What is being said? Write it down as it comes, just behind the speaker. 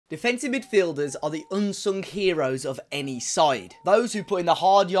Defensive midfielders are the unsung heroes of any side. Those who put in the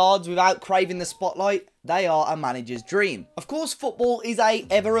hard yards without craving the spotlight, they are a manager's dream. Of course, football is a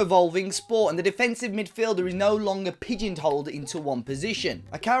ever-evolving sport, and the defensive midfielder is no longer pigeonholed into one position.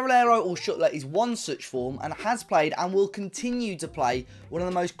 A Carrilero or shuttler is one such form and has played and will continue to play one of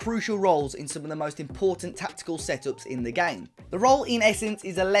the most crucial roles in some of the most important tactical setups in the game. The role in essence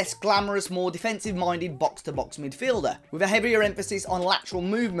is a less glamorous, more defensive-minded box-to-box midfielder, with a heavier emphasis on lateral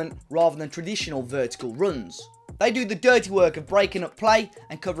movement rather than traditional vertical runs. They do the dirty work of breaking up play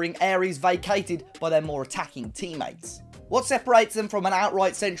and covering areas vacated by their more attacking teammates. What separates them from an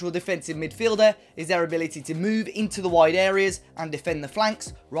outright central defensive midfielder is their ability to move into the wide areas and defend the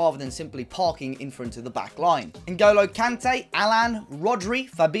flanks rather than simply parking in front of the back line. N'Golo Kante, Alan, Rodri,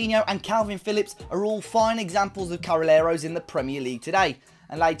 Fabinho and Calvin Phillips are all fine examples of Carrileros in the Premier League today,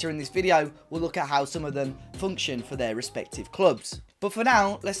 and later in this video we'll look at how some of them function for their respective clubs. But for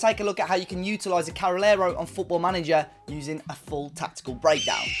now, let's take a look at how you can utilise a Carrilero on Football Manager using a full tactical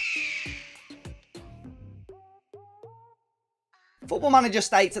breakdown. Football Manager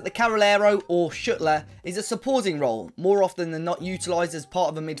states that the Carrilero or shuttler is a supporting role, more often than not utilised as part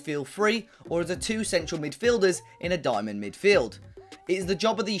of a midfield three or as a two central midfielders in a diamond midfield. It is the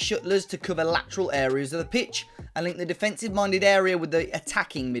job of these shuttlers to cover lateral areas of the pitch and link the defensive minded area with the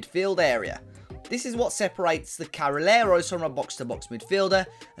attacking midfield area. This is what separates the Carrileros from a box-to-box midfielder,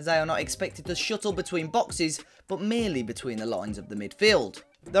 as they are not expected to shuttle between boxes, but merely between the lines of the midfield.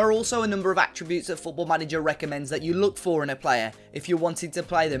 There are also a number of attributes that Football Manager recommends that you look for in a player if you're wanting to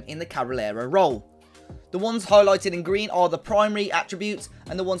play them in the Carrilero role. The ones highlighted in green are the primary attributes,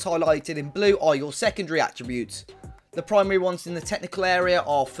 and the ones highlighted in blue are your secondary attributes. The primary ones in the technical area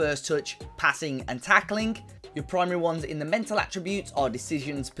are first touch, passing and tackling. Your primary ones in the mental attributes are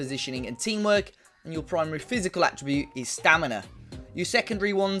decisions, positioning and teamwork, and your primary physical attribute is stamina. Your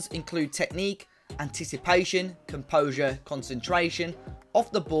secondary ones include technique, anticipation, composure, concentration,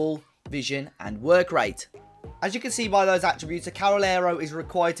 off the ball, vision and work rate. As you can see by those attributes, a Carrilero is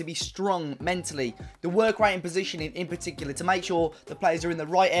required to be strong mentally, the work rate and positioning in particular, to make sure the players are in the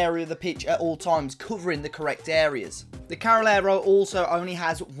right area of the pitch at all times, covering the correct areas. The Carrilero also only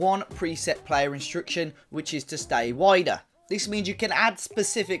has one preset player instruction, which is to stay wider. This means you can add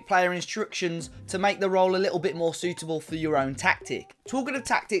specific player instructions to make the role a little bit more suitable for your own tactic. Talking of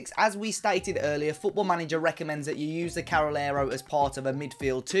tactics, as we stated earlier, Football Manager recommends that you use the Carrilero as part of a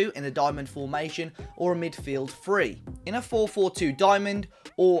midfield 2 in a diamond formation or a midfield 3. In a 4-4-2 diamond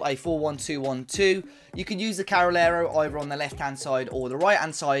or a 4-1-2-1-2, you can use the Carrilero either on the left hand side or the right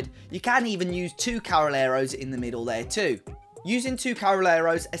hand side. You can even use two Carrileros in the middle there too. Using two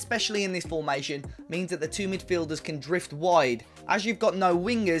Carrileros, especially in this formation, means that the two midfielders can drift wide. As you've got no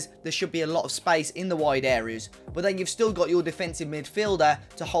wingers, there should be a lot of space in the wide areas, but then you've still got your defensive midfielder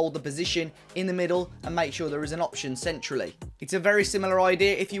to hold the position in the middle and make sure there is an option centrally. It's a very similar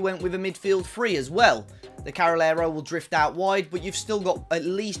idea if you went with a midfield 3 as well. The Carrilero will drift out wide, but you've still got at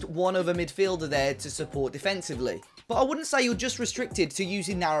least one other midfielder there to support defensively. But I wouldn't say you're just restricted to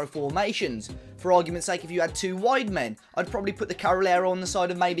using narrow formations. For argument's sake, if you had two wide men, I'd probably put the Carrilero on the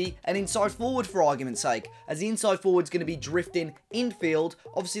side of maybe an inside forward for argument's sake, as the inside forward's going to be drifting infield.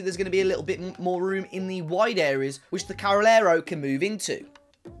 Obviously, there's going to be a little bit more room in the wide areas, which the Carrilero can move into.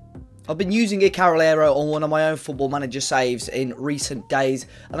 I've been using a Carrilero on one of my own Football Manager saves in recent days,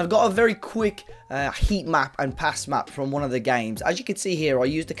 and I've got a very quick heat map and pass map from one of the games. As you can see here, I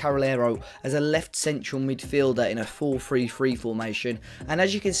used the Carrilero as a left central midfielder in a 4-3-3 formation, and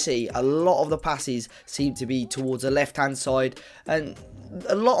as you can see, a lot of the passes seem to be towards the left hand side and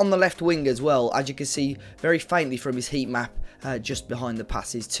a lot on the left wing as well, as you can see very faintly from his heat map just behind the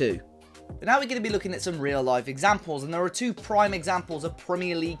passes too. But now we're going to be looking at some real life examples, and there are two prime examples of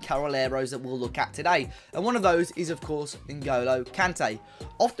Premier League Carrileros that we'll look at today, and one of those is of course N'Golo Kante.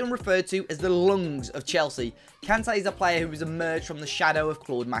 Often referred to as the lungs of Chelsea, Kante is a player who has emerged from the shadow of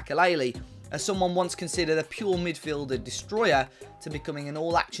Claude Makélélé, as someone once considered a pure midfielder destroyer to becoming an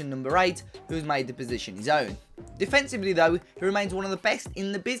all-action number 8 who has made the position his own. Defensively though, he remains one of the best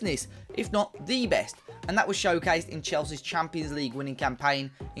in the business, if not the best, and that was showcased in Chelsea's Champions League winning campaign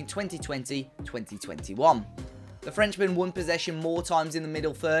in 2020-2021. The Frenchman won possession more times in the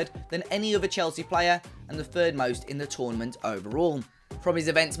middle third than any other Chelsea player, and the third most in the tournament overall. From his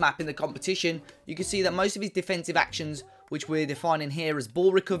events map in the competition, you can see that most of his defensive actions, which we're defining here as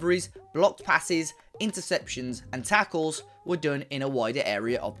ball recoveries, blocked passes, interceptions and tackles, were done in a wider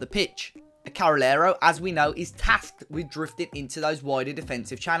area of the pitch. A Carrilero, as we know, is tasked with drifting into those wider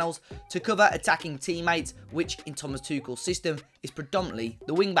defensive channels to cover attacking teammates, which in Thomas Tuchel's system is predominantly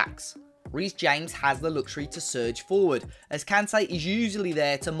the wing-backs. Reece James has the luxury to surge forward, as Kante is usually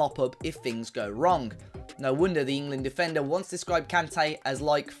there to mop up if things go wrong. No wonder the England defender once described Kante as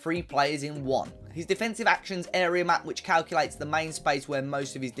like 3 players in 1. His defensive actions area map, which calculates the main space where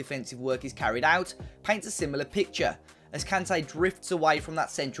most of his defensive work is carried out, paints a similar picture, as Kante drifts away from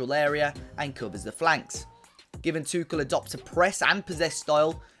that central area and covers the flanks. Given Tuchel adopts a press and possess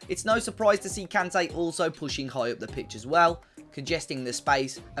style, it's no surprise to see Kante also pushing high up the pitch as well, congesting the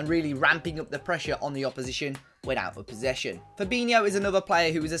space and really ramping up the pressure on the opposition when out of possession. Fabinho is another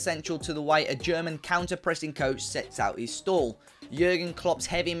player who is essential to the way a German counter-pressing coach sets out his stall. Jurgen Klopp's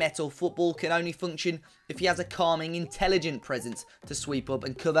heavy metal football can only function if he has a calming, intelligent presence to sweep up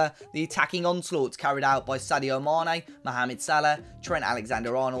and cover the attacking onslaughts carried out by Sadio Mane, Mohamed Salah, Trent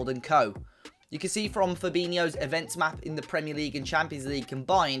Alexander-Arnold and co. You can see from Fabinho's events map in the Premier League and Champions League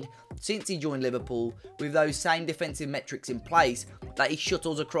combined, since he joined Liverpool, with those same defensive metrics in place, that he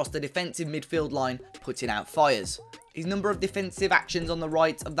shuttles across the defensive midfield line, putting out fires. His number of defensive actions on the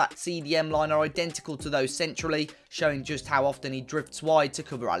right of that CDM line are identical to those centrally, showing just how often he drifts wide to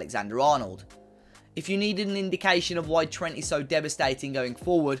cover Alexander-Arnold. If you needed an indication of why Trent is so devastating going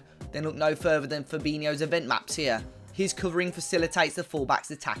forward, then look no further than Fabinho's event maps here. His covering facilitates the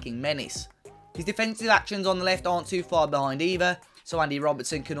fullback's attacking menace. His defensive actions on the left aren't too far behind either, so Andy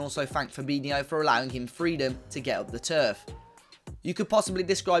Robertson can also thank Fabinho for allowing him freedom to get up the turf. You could possibly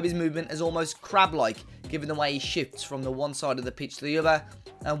describe his movement as almost crab-like, given the way he shifts from the one side of the pitch to the other,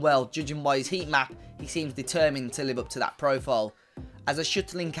 and well, judging by his heat map, he seems determined to live up to that profile. As a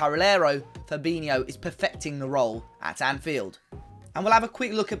shuttling Carrilero, Fabinho is perfecting the role at Anfield. And we'll have a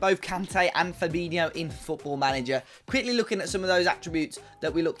quick look at both Kante and Fabinho in Football Manager, quickly looking at some of those attributes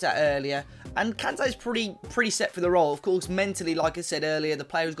that we looked at earlier. And Kante's pretty set for the role. Of course, mentally, like I said earlier, the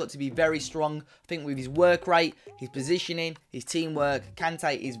player's got to be very strong. I think with his work rate, his positioning, his teamwork,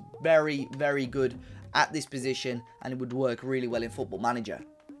 Kante is very, very good at this position, and it would work really well in Football Manager.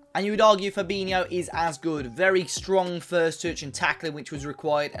 And you would argue Fabinho is as good. Very strong first touch and tackling, which was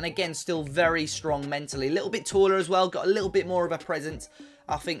required. And again, still very strong mentally. A little bit taller as well. Got a little bit more of a presence.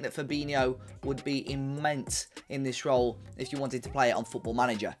 I think that Fabinho would be immense in this role if you wanted to play it on Football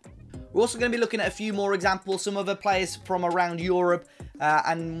Manager. We're also going to be looking at a few more examples. Some other players from around Europe.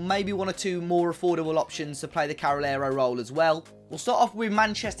 And maybe 1 or 2 more affordable options to play the Carrilero role as well. We'll start off with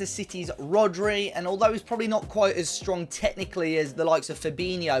Manchester City's Rodri, and although he's probably not quite as strong technically as the likes of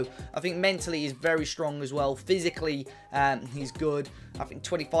Fabinho, I think mentally he's very strong as well. Physically, he's good. I think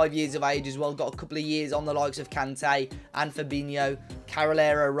 25 years of age as well, got a couple of years on the likes of Kante and Fabinho.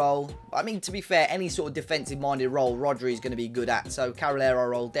 Carrilero role, I mean, to be fair, any sort of defensive-minded role Rodri is going to be good at, so Carrilero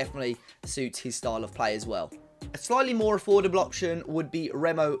role definitely suits his style of play as well. A slightly more affordable option would be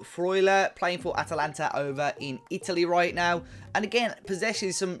Remo Freuler, playing for Atalanta over in Italy right now. And again,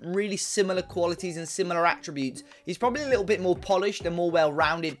 possesses some really similar qualities and similar attributes. He's probably a little bit more polished and more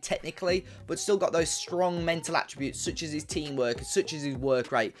well-rounded technically, but still got those strong mental attributes such as his teamwork, such as his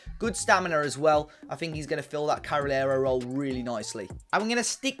work rate. Good stamina as well. I think he's going to fill that Carrilero role really nicely. And we're going to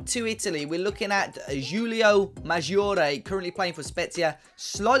stick to Italy. We're looking at Giulio Maggiore, currently playing for Spezia,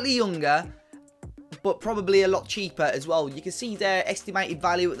 slightly younger, but probably a lot cheaper as well. You can see their estimated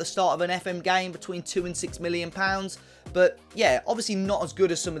value at the start of an FM game between £2 and £6 million. But yeah, obviously not as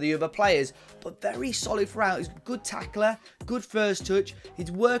good as some of the other players, but very solid throughout. He's a good tackler, good first touch.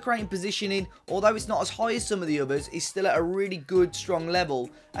 His work rate and positioning, although it's not as high as some of the others, is still at a really good, strong level.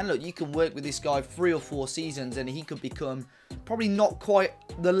 And look, you can work with this guy 3 or 4 seasons and he could become probably not quite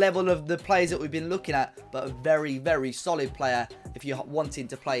the level of the players that we've been looking at, but a very, very solid player if you're wanting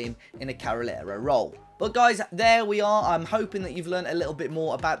to play him in a Carrilero role. But guys, there we are. I'm hoping that you've learned a little bit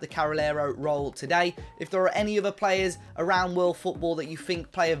more about the Carrilero role today. If there are any other players around world football that you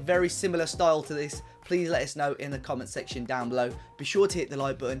think play a very similar style to this, please let us know in the comment section down below. Be sure to hit the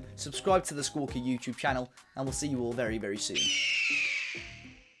like button, subscribe to the Squawker YouTube channel, and we'll see you all very, very soon.